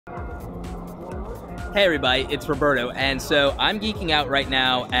Hey everybody, it's Roberto, and so I'm geeking out right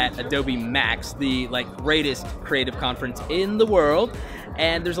now at Adobe Max, the greatest creative conference in the world,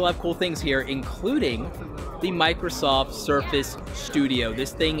 and there's a lot of cool things here, including the Microsoft Surface Studio.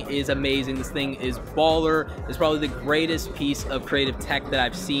 This thing is amazing. This thing is baller. It's probably the greatest piece of creative tech that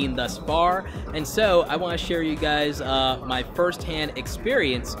I've seen thus far, and so I want to share you guys my first-hand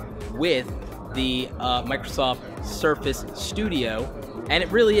experience with the Microsoft Surface Studio. And it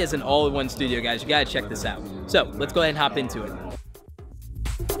really is an all-in-one studio, guys. You gotta check this out. So let's go ahead and hop into it.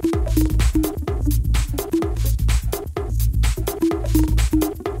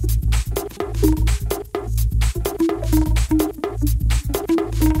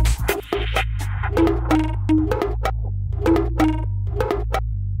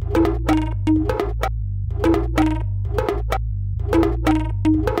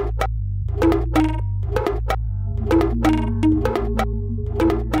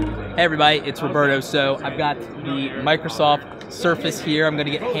 Hey everybody, it's Roberto. So I've got the Microsoft Surface here. I'm going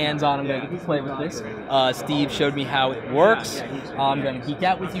to get hands-on. I'm going to play with this. Steve showed me how it works. I'm going to geek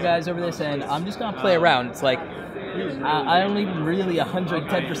out with you guys over this, and I'm just going to play around. It's like I don't even really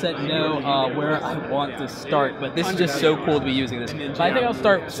 110% know where I want to start, but this is just so cool to be using this. But I think I'll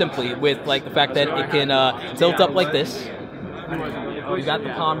start simply with the fact that it can tilt up like this. We've got the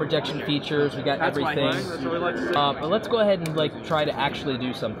palm rejection features, we got everything. But let's go ahead and try to actually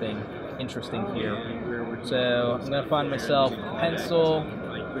do something interesting here. So I'm gonna find myself a pencil,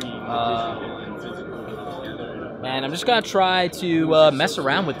 and I'm just gonna try to mess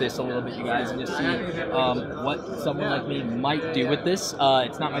around with this a little bit, you guys, and just see what someone like me might do with this.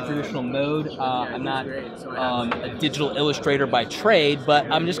 It's not my traditional mode. I'm not a digital illustrator by trade, but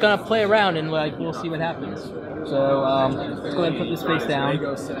I'm just gonna play around and we'll see what happens. So let's go ahead and put this face down,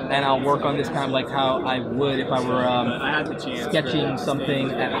 and I'll work on this kind of like how I would if I were sketching something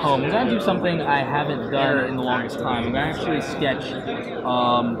at home. I'm going to do something I haven't done in the longest time. I'm going to actually sketch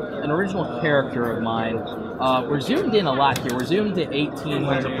an original character of mine. We're zoomed in a lot here. We're zoomed to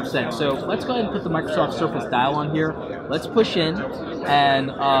 1800%. So let's go ahead and put the Microsoft Surface dial on here. Let's push in, and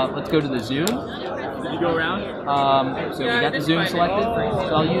let's go to the zoom. You go around? So we got the zoom selected.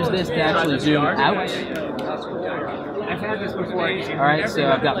 So I'll use this to actually zoom out. I've had this before. Alright, so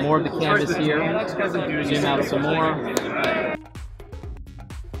I've got more of the canvas here. Zoom out some more.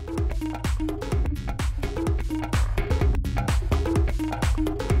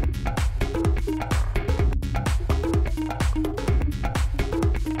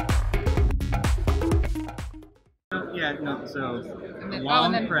 Yeah, no, so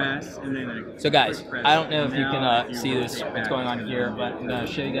long press and then a So guys, press. I don't know if you can see this, what's going on here, but I'm going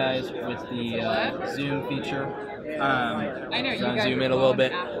to show you guys with the zoom feature. I know, so I'll zoom in a little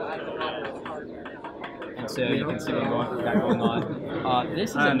bit. And so you can see what's going on.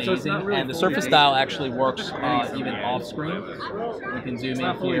 This is amazing, and the Surface dial actually works even off screen. You can zoom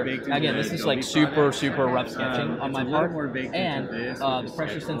in here. Again, this is super, super rough sketching on my part, and the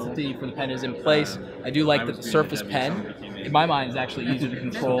pressure sensitivity for the pen is in place. I do like that the Surface pen, in my mind, is actually easier to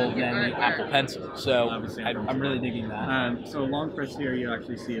control than the Apple Pencil, so I'm really digging that. So long press here, you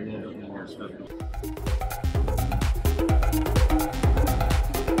actually see a little bit more stuff.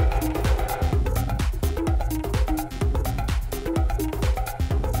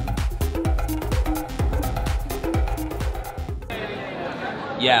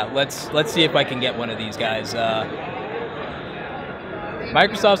 Yeah, let's see if I can get one of these guys.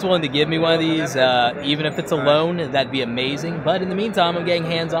 Microsoft's willing to give me one of these, even if it's a loan, that'd be amazing. But in the meantime, I'm getting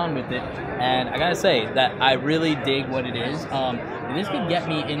hands-on with it, and I gotta say that I really dig what it is. This could get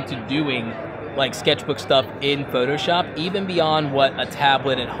me into doing sketchbook stuff in Photoshop, even beyond what a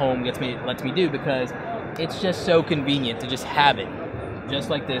tablet at home lets me do, because it's just so convenient to just have it, just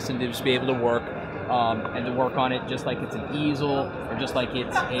like this, and to just be able to work. And to work on it just like it's an easel, or just like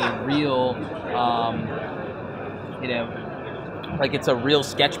it's a real, like it's a real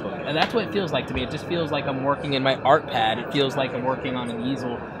sketchbook. And that's what it feels like to me. It just feels like I'm working in my art pad. It feels like I'm working on an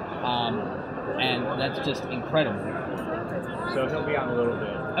easel, and that's just incredible. So he'll be on a little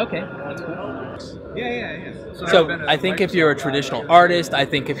bit. Okay, that's cool. Yeah. So I think if you're a traditional artist, I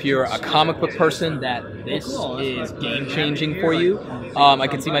think if you're a comic book person, that this is game-changing for you. I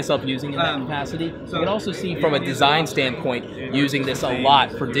can see myself using it in that capacity. I can also see from a design standpoint using this a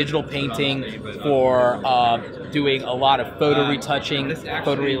lot for digital painting, for doing a lot of photo retouching,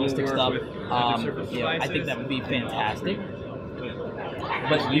 photorealistic stuff. I think that would be fantastic.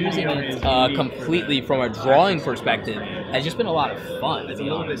 But using it completely from a drawing perspective has just been a lot of fun. It's a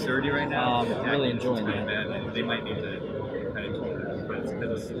little bit dirty right now. I'm really enjoying it. They might need to kind of keep that. But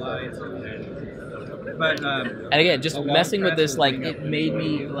the slides and But And again, just messing with this, like, it made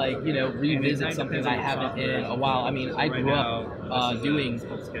me, like, you know, revisit something I haven't in a while. I mean, I grew up doing,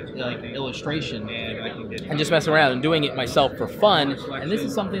 like, illustration and just messing around and doing it myself for fun. And this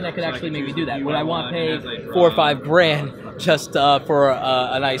is something that could actually make me do that. Would I want to pay $4 or $5 grand just for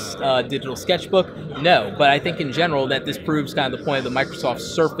a nice digital sketchbook? No, but I think in general that this proves kind of the point of the Microsoft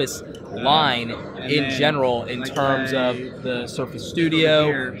Surface line in general, in terms of the Surface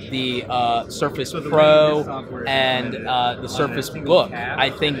Studio, the Surface Pro, and the Surface Book. I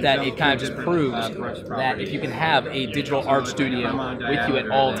think that it kind of just proves that if you can have a digital art studio with you at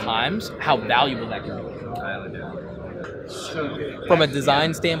all times, how valuable that can be. From a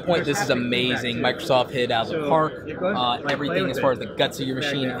design standpoint, this is amazing. Microsoft hit out of the park. Everything as far as the guts of your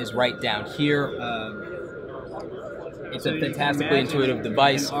machine is right down here. It's a fantastically intuitive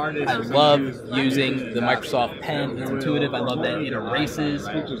device. I love using the Microsoft Pen. It's intuitive. I love that it erases.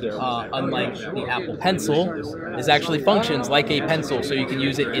 Unlike the Apple Pencil, this actually functions like a pencil, so you can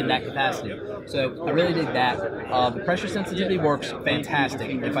use it in that capacity. So I really dig that. The pressure sensitivity works fantastic.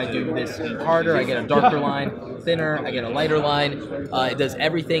 If I do this harder, I get a darker line. Thinner, I get a lighter line. It does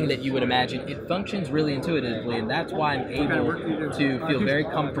everything that you would imagine. It functions really intuitively, and that's why I'm able to feel very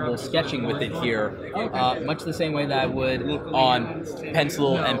comfortable sketching with it here, much the same way that I would on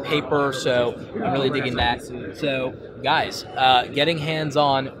pencil and paper. So I'm really digging that. So guys, getting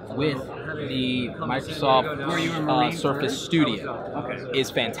hands-on with the Microsoft Surface Studio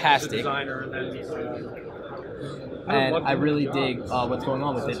is fantastic. And I really dig what's going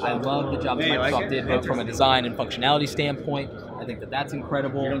on with it. I love the job that Microsoft did, both from a design and functionality standpoint. I think that that's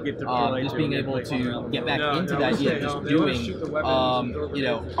incredible. Just being able to get back into the idea of just doing, you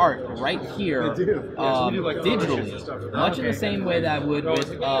know, art right here digitally, much in the same way that I would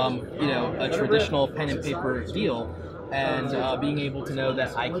with, you know, a traditional pen and paper deal. And being able to know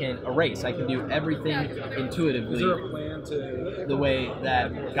that I can erase, I can do everything intuitively the way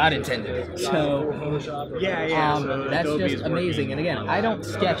that God intended. So that's just amazing. And again, I don't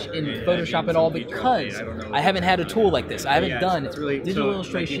sketch in Photoshop at all because I haven't had a tool like this. I haven't done digital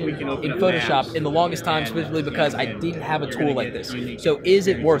illustration in Photoshop in the longest time, specifically because I didn't have a tool like this. So is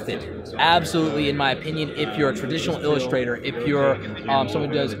it worth it? Absolutely, in my opinion, if you're a traditional illustrator, if you're someone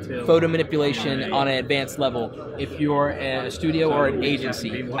who does photo manipulation on an advanced level, if you're a studio or an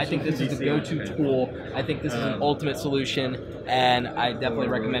agency, I think this is the go-to tool. I think this is an ultimate solution, and I definitely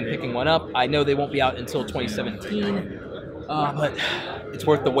recommend picking one up. I know they won't be out until 2017, but it's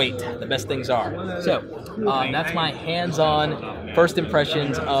worth the wait. The best things are. So that's my hands-on first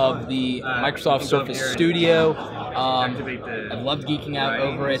impressions of the Microsoft Surface Studio. I've loved geeking out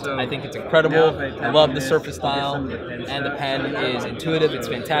over it. I think it's incredible. I love the Surface style, and the pen is intuitive. It's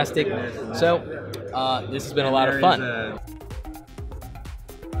fantastic. So this has been a lot of fun.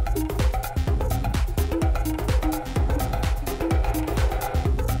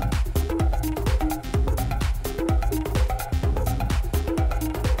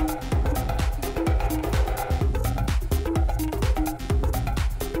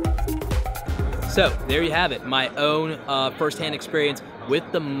 So there you have it, my own first-hand experience with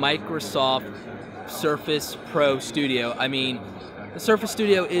the Microsoft Surface Pro Studio. I mean, the Surface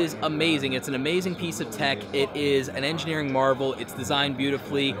Studio is amazing. It's an amazing piece of tech. It is an engineering marvel. It's designed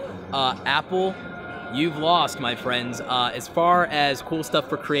beautifully. Apple, you've lost, my friends. As far as cool stuff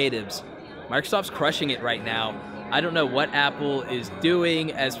for creatives, Microsoft's crushing it right now. I don't know what Apple is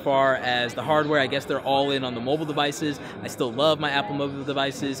doing as far as the hardware. I guess they're all in on the mobile devices. I still love my Apple mobile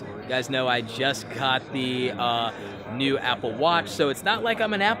devices. You guys know I just got the new Apple Watch, so it's not like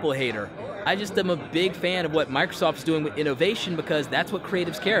I'm an Apple hater. I just am a big fan of what Microsoft's doing with innovation, because that's what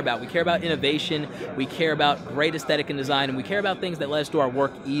creatives care about. We care about innovation, we care about great aesthetic and design, and we care about things that let us do our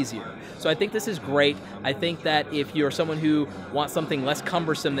work easier. So I think this is great. I think that if you're someone who wants something less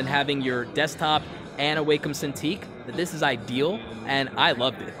cumbersome than having your desktop and a Wacom Cintiq, that this is ideal, and I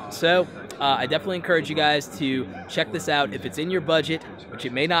loved it. So I definitely encourage you guys to check this out. If it's in your budget, which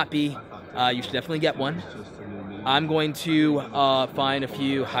it may not be, you should definitely get one. I'm going to find a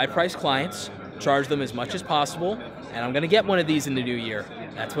few high-priced clients, charge them as much as possible, and I'm going to get one of these in the new year.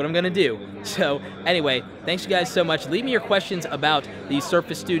 That's what I'm going to do. So anyway, thanks you guys so much. Leave me your questions about the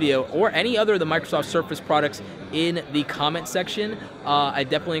Surface Studio or any other of the Microsoft Surface products in the comment section. I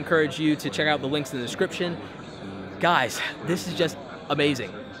definitely encourage you to check out the links in the description. Guys, this is just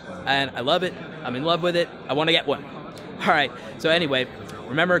amazing, and I love it. I'm in love with it. I want to get one. All right, so anyway,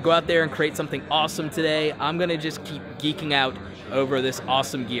 remember, go out there and create something awesome today. I'm going to just keep geeking out over this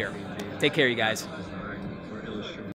awesome gear. Take care, you guys.